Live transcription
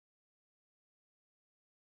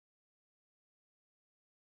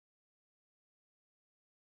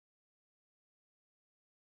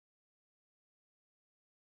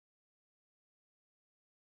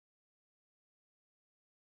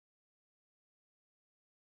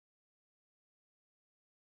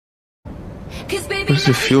What does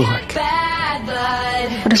it feel like?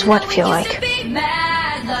 What does what feel like?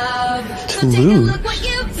 To lose.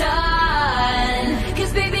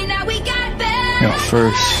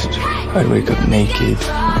 First, I'd wake up naked,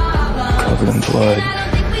 covered in blood.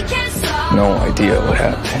 No idea what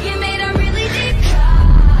happened.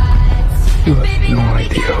 You have no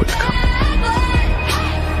idea what's coming.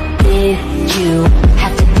 Did you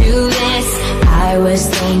have to do this? I was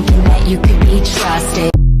thinking that you could be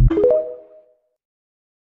trusted.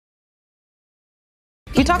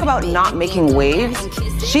 You talk about not making waves.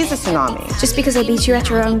 She's a tsunami. Just because I beat you at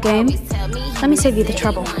your own game? Let me save you the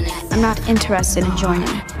trouble. I'm not interested in joining.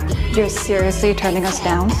 You're seriously turning us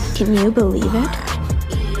down? Can you believe it?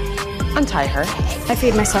 Untie her. I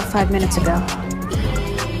freed myself 5 minutes ago.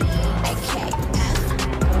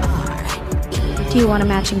 Do you want a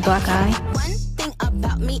matching black eye? One thing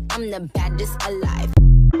about me, I'm the baddest alive.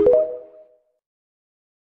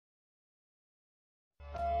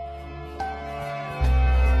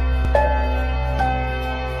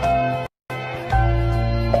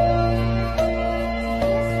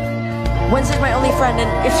 Wednesday's my only friend,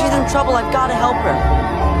 and if she's in trouble, I've got to help her.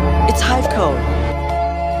 It's Hive Code.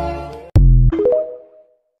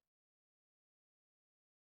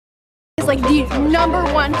 It's like the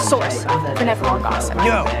 #1 source for Nevermore gossip.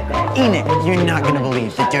 Yo, Enoch, you're not gonna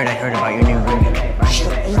believe the dirt I heard about your new roommate. She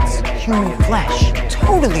eats human flesh.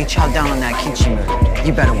 Totally chowed down on that kid she murdered.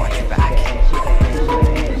 You better watch your back.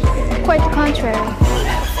 Quite the contrary.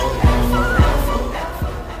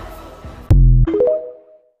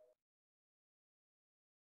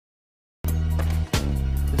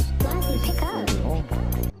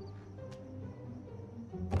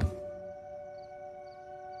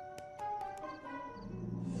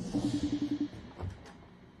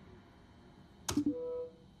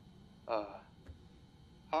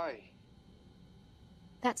 Hi.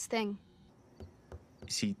 That's Thing.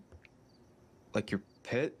 Is he like your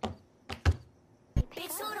pet?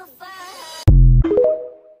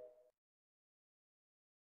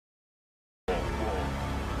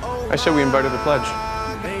 I said we invite her to pledge.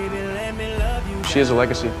 She has a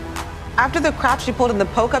legacy. After the crap she pulled in the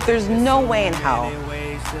poke-up, there's no way in hell.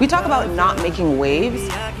 We talk about not making waves.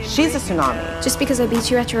 She's a tsunami. Just because I beat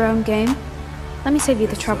you at your own game? Let me save you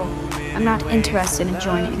the trouble. I'm not interested in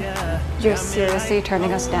joining. You're seriously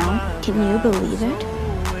turning us down? Can you believe it?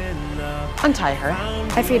 Untie her.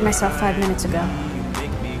 I freed myself 5 minutes ago.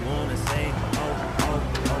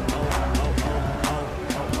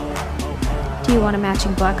 Do you want a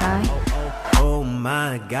matching black eye? Oh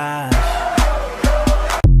my God.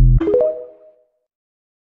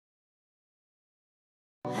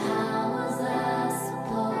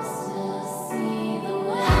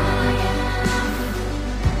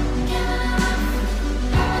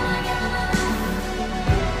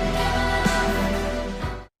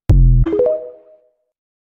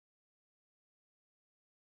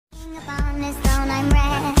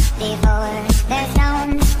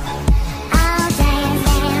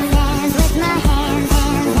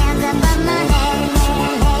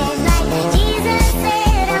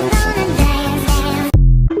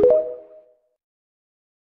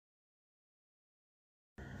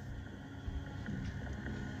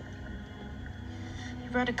 You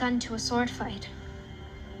brought a gun to a sword fight.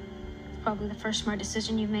 Probably the first smart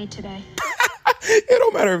decision you've made today. It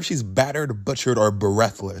don't matter if she's battered, butchered, or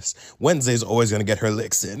breathless. Wednesday's always gonna get her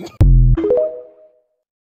licks in.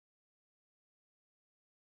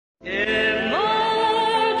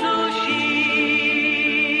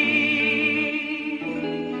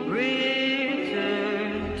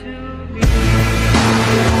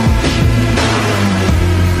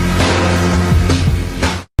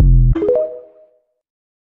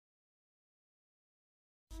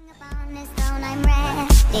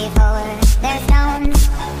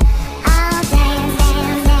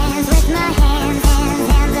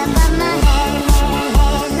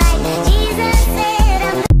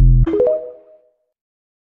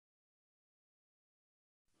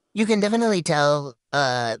 You can definitely tell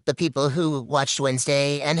the people who watched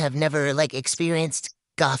Wednesday and have never like experienced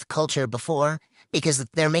goth culture before because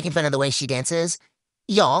they're making fun of the way she dances.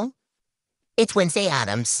 Y'all, it's Wednesday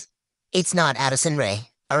Addams. It's not Addison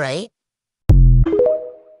Rae, all right?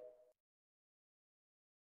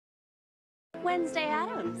 Wednesday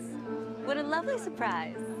Addams. What a lovely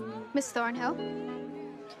surprise. Miss Thornhill,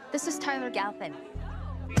 this is Tyler Galpin.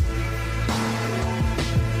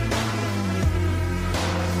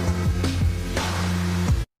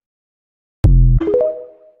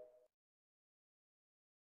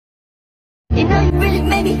 You know you really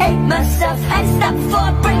made me hate myself. I stopped before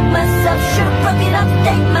I break myself. Should've broke it up,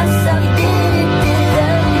 date myself. You didn't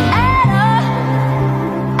deserve me at all.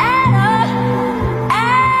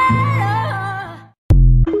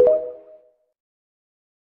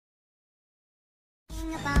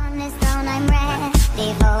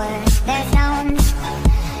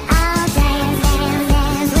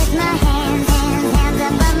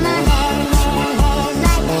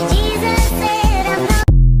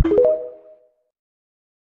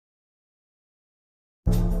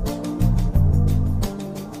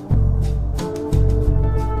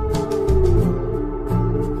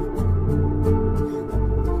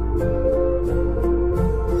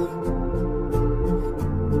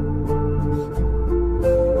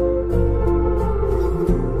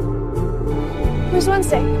 Where's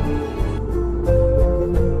Wednesday?